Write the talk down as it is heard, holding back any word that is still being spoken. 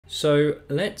So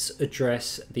let's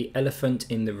address the elephant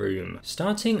in the room.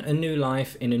 Starting a new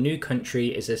life in a new country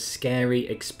is a scary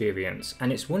experience,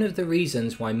 and it's one of the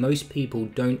reasons why most people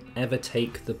don't ever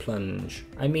take the plunge.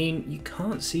 I mean, you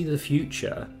can't see the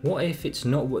future. What if it's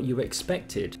not what you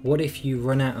expected? What if you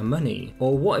run out of money?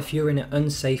 Or what if you're in an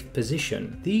unsafe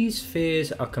position? These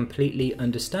fears are completely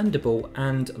understandable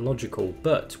and logical,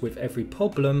 but with every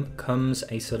problem comes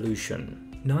a solution.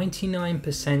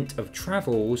 99% of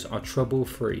travels are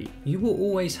trouble-free. You will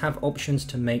always have options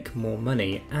to make more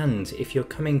money, and if you're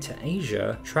coming to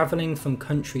Asia, traveling from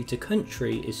country to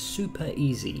country is super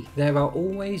easy. There are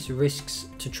always risks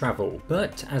to travel,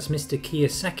 but as Mr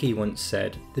Kiyosaki once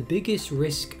said, the biggest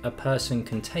risk a person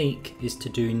can take is to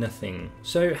do nothing.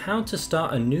 So how to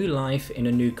start a new life in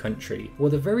a new country? Well,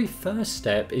 the very first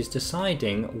step is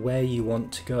deciding where you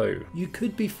want to go. You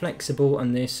could be flexible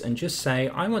on this and just say,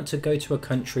 I want to go to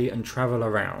a country and travel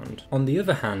around. On the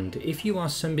other hand, if you are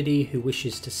somebody who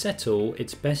wishes to settle,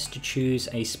 it's best to choose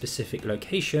a specific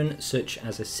location such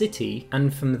as a city,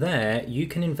 and from there you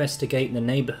can investigate the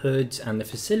neighborhoods and the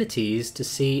facilities to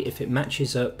see if it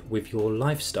matches up with your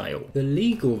lifestyle. The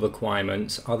legal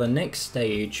requirements are the next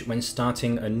stage when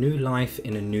starting a new life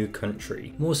in a new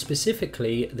country, more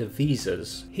specifically the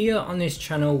visas. Here on this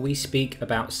channel we speak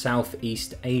about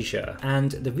Southeast Asia,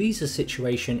 and the visa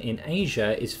situation in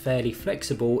Asia is fairly flexible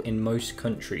in most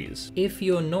countries. If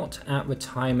you're not at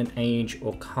retirement age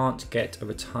or can't get a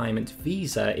retirement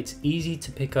visa, it's easy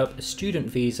to pick up a student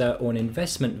visa or an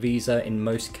investment visa in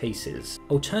most cases.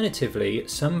 Alternatively,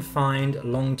 some find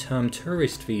long-term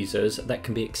tourist visas that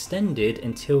can be extended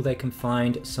until they can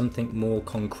find something more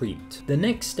concrete. The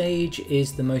next stage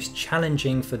is the most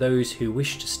challenging for those who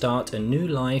wish to start a new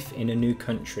life in a new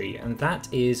country, and that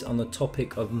is on the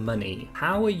topic of money.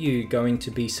 How are you going to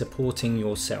be supporting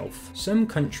yourself? Some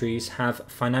countries have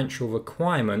financial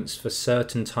requirements for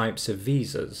certain types of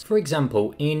visas. For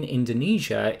example, in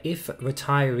Indonesia, if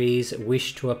retirees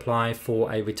wish to apply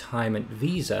for a retirement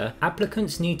visa,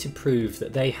 applicants need to prove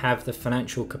that they have the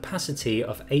financial capacity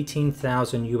of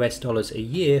 $18,000 a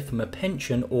year from a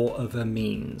pension or other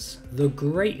means. The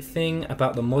great thing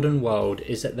about the modern world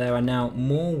is that there are now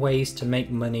more ways to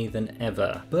make money than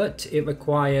ever, but it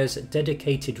requires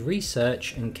dedicated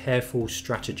research and careful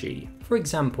strategy. For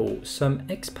example, some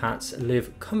expats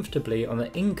live comfortably on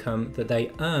the income that they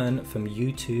earn from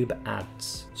YouTube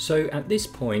ads. So at this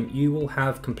point, you will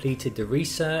have completed the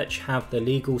research, have the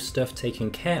legal stuff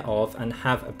taken care of, and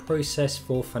have a process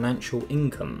for financial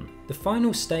income. The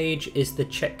final stage is the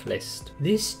checklist.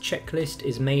 This checklist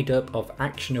is made up of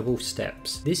actionable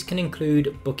steps. This can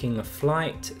include booking a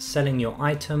flight, selling your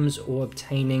items, or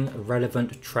obtaining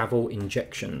relevant travel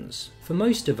injections. For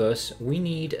most of us, we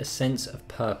need a sense of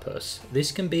purpose.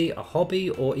 This can be a hobby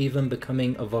or even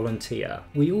becoming a volunteer.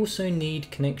 We also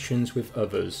need connections with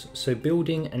others, so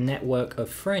building a network of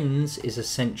friends is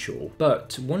essential.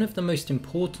 But one of the most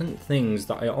important things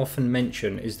that I often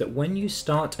mention is that when you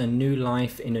start a new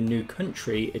life in a new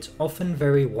country, it's often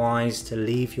very wise to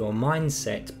leave your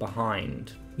mindset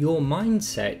behind. Your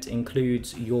mindset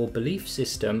includes your belief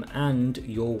system and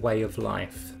your way of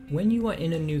life. When you are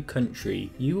in a new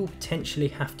country, you will potentially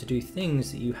have to do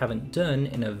things that you haven't done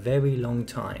in a very long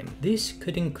time. This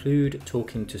could include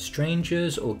talking to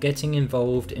strangers or getting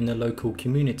involved in the local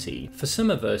community. For some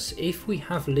of us, if we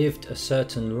have lived a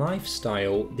certain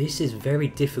lifestyle, this is very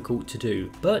difficult to do.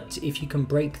 But if you can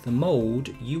break the mold,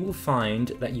 you will find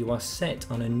that you are set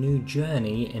on a new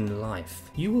journey in life.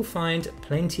 You will find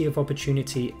plenty of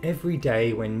opportunity every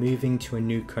day when moving to a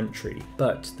new country.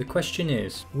 But the question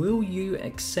is, will you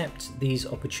accept these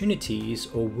opportunities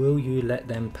or will you let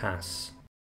them pass?